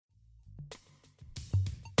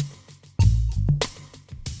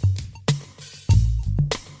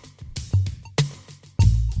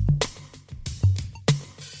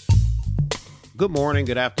Good morning,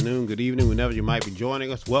 good afternoon, good evening, whenever you might be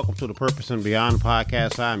joining us. Welcome to the Purpose and Beyond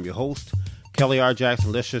podcast. I'm your host, Kelly R.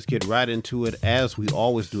 Jackson. Let's just get right into it as we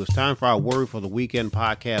always do. It's time for our Word for the Weekend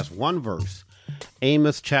podcast. One verse,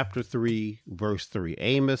 Amos chapter 3, verse 3.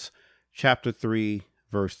 Amos chapter 3,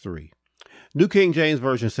 verse 3. New King James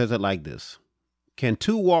Version says it like this: Can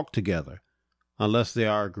two walk together unless they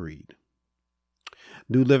are agreed?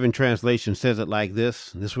 New Living Translation says it like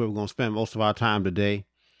this. And this is where we're going to spend most of our time today.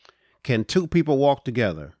 Can two people walk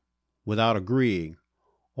together without agreeing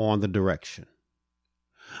on the direction?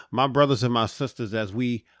 My brothers and my sisters, as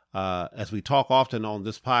we talk often on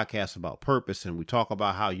this podcast about purpose, and we talk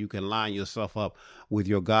about how you can line yourself up with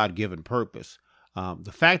your God-given purpose,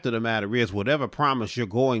 the fact of the matter is, whatever promise you're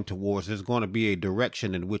going towards, there's going to be a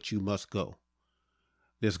direction in which you must go.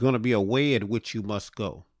 There's going to be a way in which you must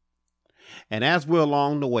go. And as we're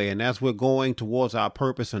along the way, and as we're going towards our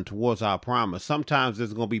purpose and towards our promise, sometimes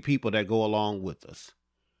there's going to be people that go along with us.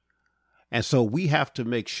 And so we have to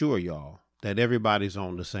make sure, y'all, that everybody's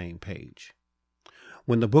on the same page.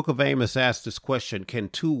 When the book of Amos asks this question, can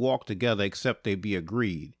two walk together except they be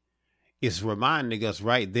agreed? It's reminding us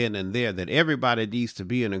right then and there that everybody needs to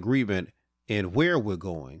be in agreement in where we're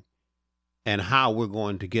going and how we're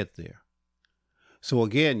going to get there. So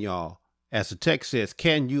again, y'all, as the text says,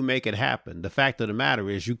 can you make it happen? The fact of the matter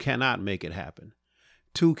is you cannot make it happen.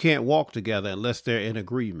 Two can't walk together unless they're in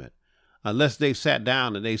agreement, unless they've sat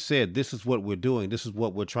down and they said, this is what we're doing. This is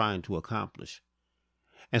what we're trying to accomplish.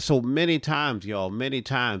 And so many times, y'all,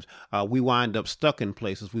 we wind up stuck in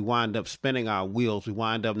places. We wind up spinning our wheels. We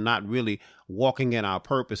wind up not really walking in our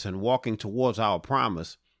purpose and walking towards our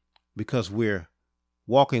promise because we're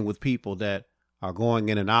walking with people that are going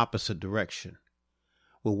in an opposite direction.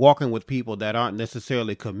 We're walking with people that aren't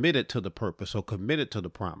necessarily committed to the purpose or committed to the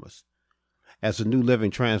promise. As the New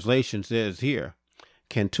Living Translation says here,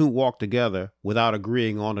 can two walk together without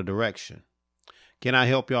agreeing on a direction? Can I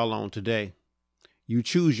help y'all on today? You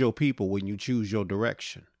choose your people when you choose your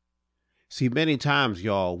direction. See, many times,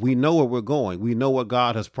 y'all, we know where we're going. We know what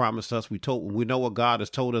God has promised us. We know what God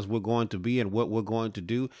has told us we're going to be and what we're going to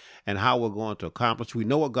do and how we're going to accomplish. We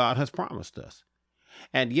know what God has promised us.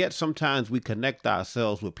 And yet sometimes we connect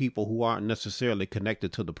ourselves with people who aren't necessarily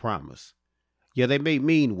connected to the promise. Yeah, they may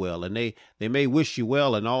mean well and they may wish you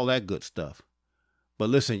well and all that good stuff. But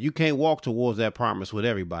listen, you can't walk towards that promise with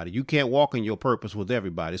everybody. You can't walk in your purpose with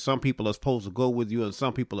everybody. Some people are supposed to go with you and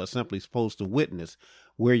some people are simply supposed to witness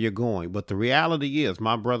where you're going. But the reality is,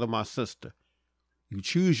 my brother, my sister, you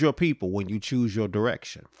choose your people when you choose your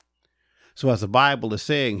direction. So as the Bible is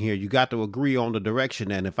saying here, you got to agree on the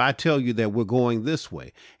direction. And if I tell you that we're going this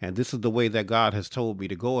way, and this is the way that God has told me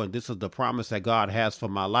to go, and this is the promise that God has for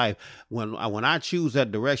my life, when I choose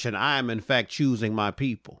that direction, I am in fact choosing my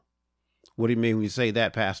people. What do you mean when you say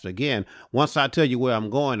that, Pastor? Again, once I tell you where I'm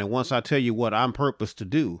going and once I tell you what I'm purposed to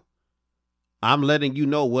do, I'm letting you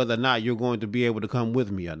know whether or not you're going to be able to come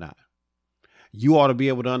with me or not. You ought to be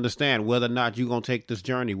able to understand whether or not you're going to take this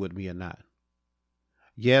journey with me or not.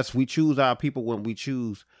 Yes, we choose our people when we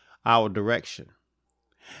choose our direction.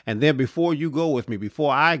 And then before you go with me,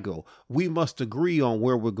 before I go, we must agree on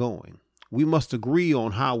where we're going. We must agree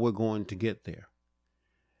on how we're going to get there.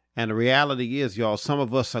 And the reality is, y'all, some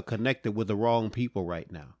of us are connected with the wrong people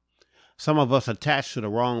right now. Some of us are attached to the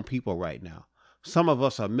wrong people right now. Some of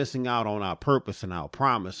us are missing out on our purpose and our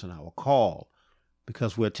promise and our call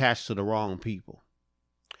because we're attached to the wrong people.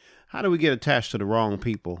 How do we get attached to the wrong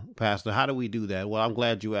people, Pastor? How do we do that? Well, I'm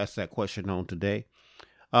glad you asked that question on today.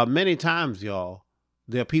 Many times, y'all,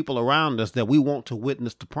 there are people around us that we want to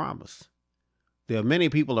witness the promise. There are many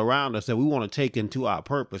people around us that we want to take into our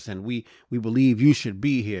purpose, and we believe you should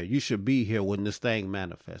be here. You should be here when this thing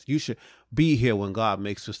manifests. You should be here when God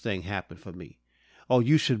makes this thing happen for me. Oh,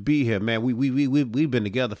 you should be here, man. We've been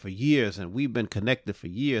together for years and we've been connected for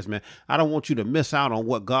years, man. I don't want you to miss out on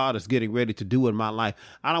what God is getting ready to do in my life.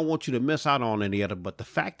 I don't want you to miss out on any other. But the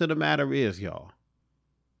fact of the matter is, y'all,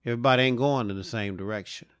 everybody ain't going in the same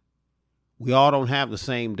direction. We all don't have the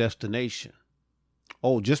same destination.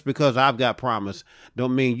 Oh, just because I've got promise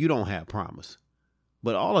don't mean you don't have promise.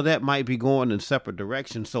 But all of that might be going in separate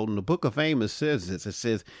directions. So in the book of Amos says this, it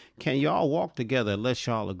says, can y'all walk together unless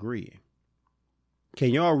y'all agree?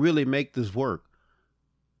 Can y'all really make this work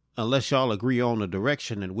unless y'all agree on the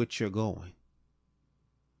direction in which you're going?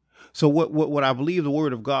 So what I believe the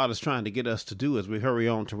word of God is trying to get us to do as we hurry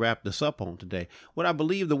on to wrap this up on today, what I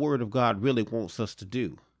believe the word of God really wants us to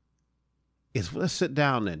do is let's sit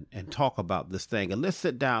down and talk about this thing, and let's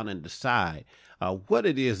sit down and decide what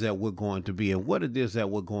it is that we're going to be and what it is that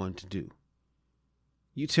we're going to do.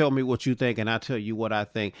 You tell me what you think, and I tell you what I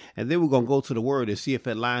think. And then we're going to go to the word and see if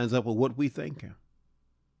it lines up with what we thinking.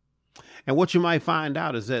 And what you might find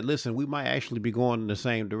out is that, listen, we might actually be going in the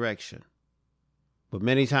same direction. But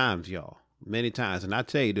many times, y'all, many times, and I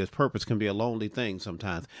tell you, this purpose can be a lonely thing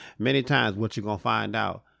sometimes. Many times what you're going to find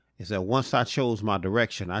out is that once I chose my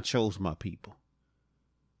direction, I chose my people.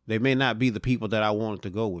 They may not be the people that I wanted to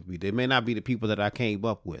go with me. They may not be the people that I came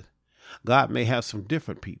up with. God may have some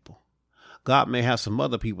different people. God may have some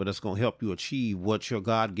other people that's going to help you achieve what your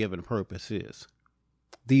God-given purpose is.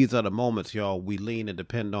 These are the moments, y'all, we lean and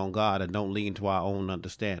depend on God and don't lean to our own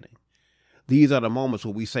understanding. These are the moments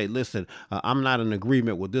where we say, listen, I'm not in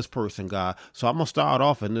agreement with this person, God, so I'm going to start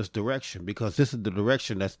off in this direction because this is the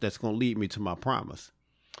direction that's going to lead me to my promise.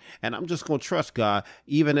 And I'm just going to trust God,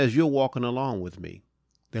 even as you're walking along with me,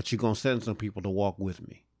 that you're going to send some people to walk with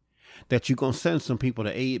me, that you're going to send some people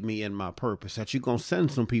to aid me in my purpose, that you're going to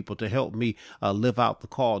send some people to help me live out the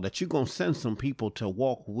call, that you're going to send some people to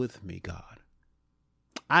walk with me, God.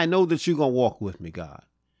 I know that you're going to walk with me, God,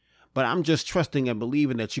 but I'm just trusting and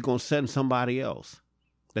believing that you're going to send somebody else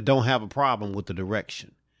that don't have a problem with the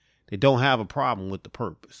direction. They don't have a problem with the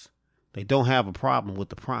purpose. They don't have a problem with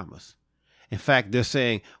the promise. In fact, they're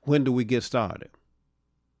saying, when do we get started?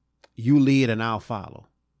 You lead and I'll follow.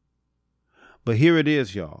 But here it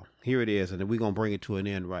is, y'all. Here it is. And then we're going to bring it to an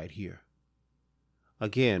end right here.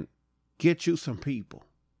 Again, get you some people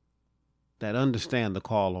that understand the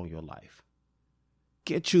call on your life.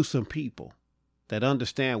 Get you some people that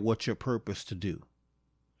understand what your purpose to do.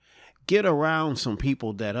 Get around some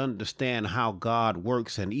people that understand how God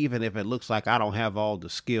works. And even if it looks like I don't have all the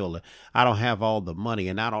skill, and I don't have all the money,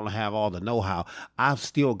 and I don't have all the know-how, I've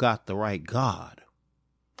still got the right God.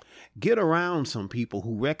 Get around some people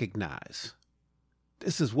who recognize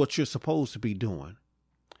this is what you're supposed to be doing.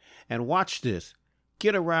 And watch this.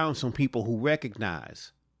 Get around some people who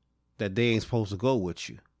recognize that they ain't supposed to go with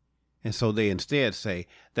you. And so they instead say,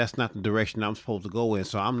 that's not the direction I'm supposed to go in,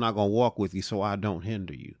 so I'm not going to walk with you so I don't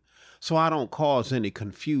hinder you, so I don't cause any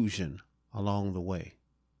confusion along the way.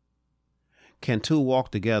 Can two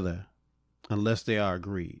walk together unless they are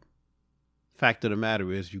agreed? Fact of the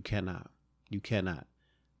matter is, you cannot. You cannot.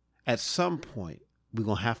 At some point, we're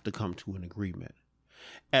going to have to come to an agreement.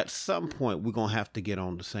 At some point, we're going to have to get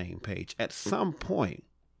on the same page. At some point,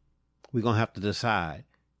 we're going to have to decide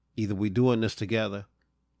either we're doing this together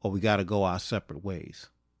or we got to go our separate ways.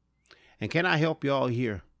 And can I help y'all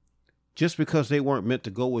here? Just because they weren't meant to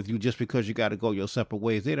go with you, just because you got to go your separate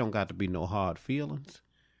ways, they don't got to be no hard feelings.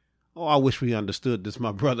 Oh, I wish we understood this,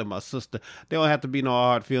 my brother, my sister. There don't have to be no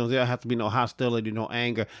hard feelings. There don't have to be no hostility, no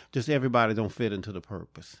anger. Just everybody don't fit into the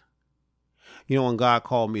purpose. You know, when God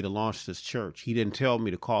called me to launch this church, he didn't tell me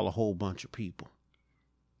to call a whole bunch of people.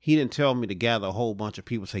 He didn't tell me to gather a whole bunch of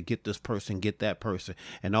people, say, get this person, get that person,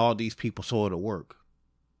 and all these people so it'll work.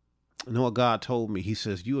 You know what God told me? He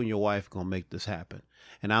says, you and your wife are going to make this happen,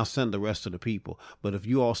 and I'll send the rest of the people. But if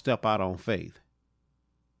you all step out on faith,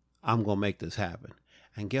 I'm going to make this happen.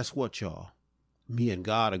 And guess what, y'all? Me and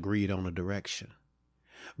God agreed on a direction.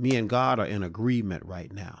 Me and God are in agreement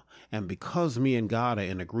right now. And because me and God are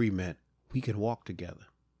in agreement, we can walk together.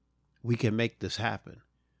 We can make this happen.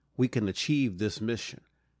 We can achieve this mission.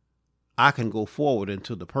 I can go forward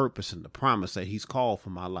into the purpose and the promise that he's called for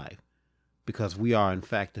my life because we are, in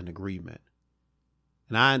fact, in agreement.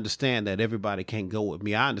 And I understand that everybody can't go with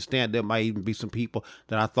me. I understand there might even be some people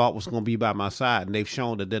that I thought was going to be by my side, and they've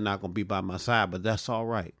shown that they're not going to be by my side, but that's all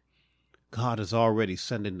right. God is already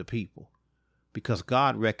sending the people because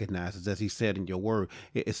God recognizes, as he said in your word,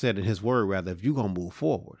 it said in his word, rather, if you're going to move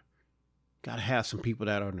forward, got to have some people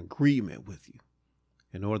that are in agreement with you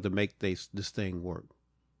in order to make this thing work.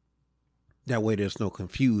 That way there's no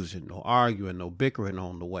confusion, no arguing, no bickering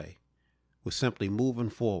on the way. We're simply moving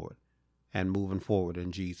forward and moving forward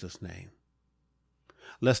in Jesus' name.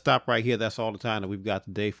 Let's stop right here. That's all the time that we've got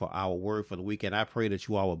today for our word for the weekend. I pray that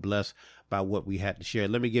you all were blessed by what we had to share.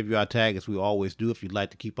 Let me give you our tag as we always do. If you'd like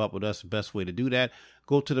to keep up with us, the best way to do that,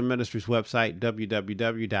 go to the ministry's website,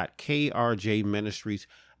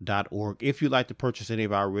 www.krjministries.org. If you'd like to purchase any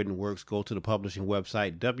of our written works, go to the publishing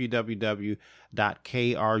website,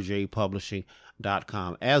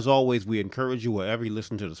 www.krjpublishing.com. As always, we encourage you, wherever you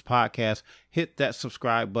listen to this podcast, hit that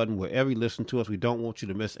subscribe button wherever you listen to us. We don't want you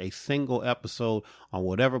to miss a single episode on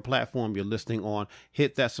whatever platform you're listening on.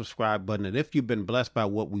 Hit that subscribe button. And if you've been blessed by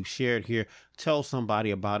what we've shared here, tell somebody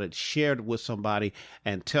about it, share it with somebody,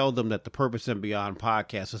 and tell them that the Purpose and Beyond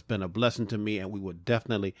podcast has been a blessing to me, and we would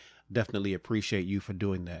definitely appreciate you for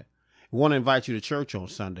doing that. We want to invite you to church on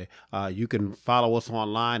Sunday. You can follow us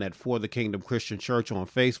online at For the Kingdom Christian Church on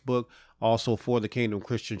Facebook, also For the Kingdom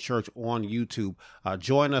Christian Church on YouTube.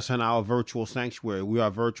 Join us in our virtual sanctuary. We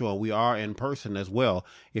are virtual and we are in person as well.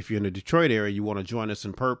 If you're in the Detroit area, you want to join us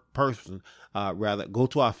in person, go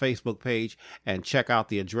to our Facebook page and check out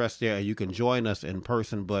the address there, and you can join us in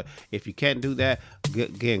person. But if you can't do that,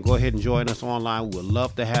 again, go ahead and join us online. We would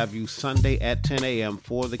love to have you Sunday at 10 a.m.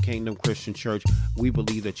 for the Kingdom Christian Church. We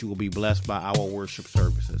believe that you will be blessed by our worship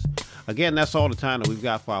services. Again, that's all the time that we've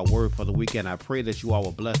got for our word for the weekend. I pray that you all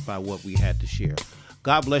were blessed by what we had to share.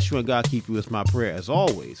 God bless you and God keep you is my prayer. As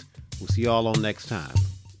always, we'll see you all on next time.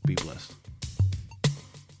 Be blessed.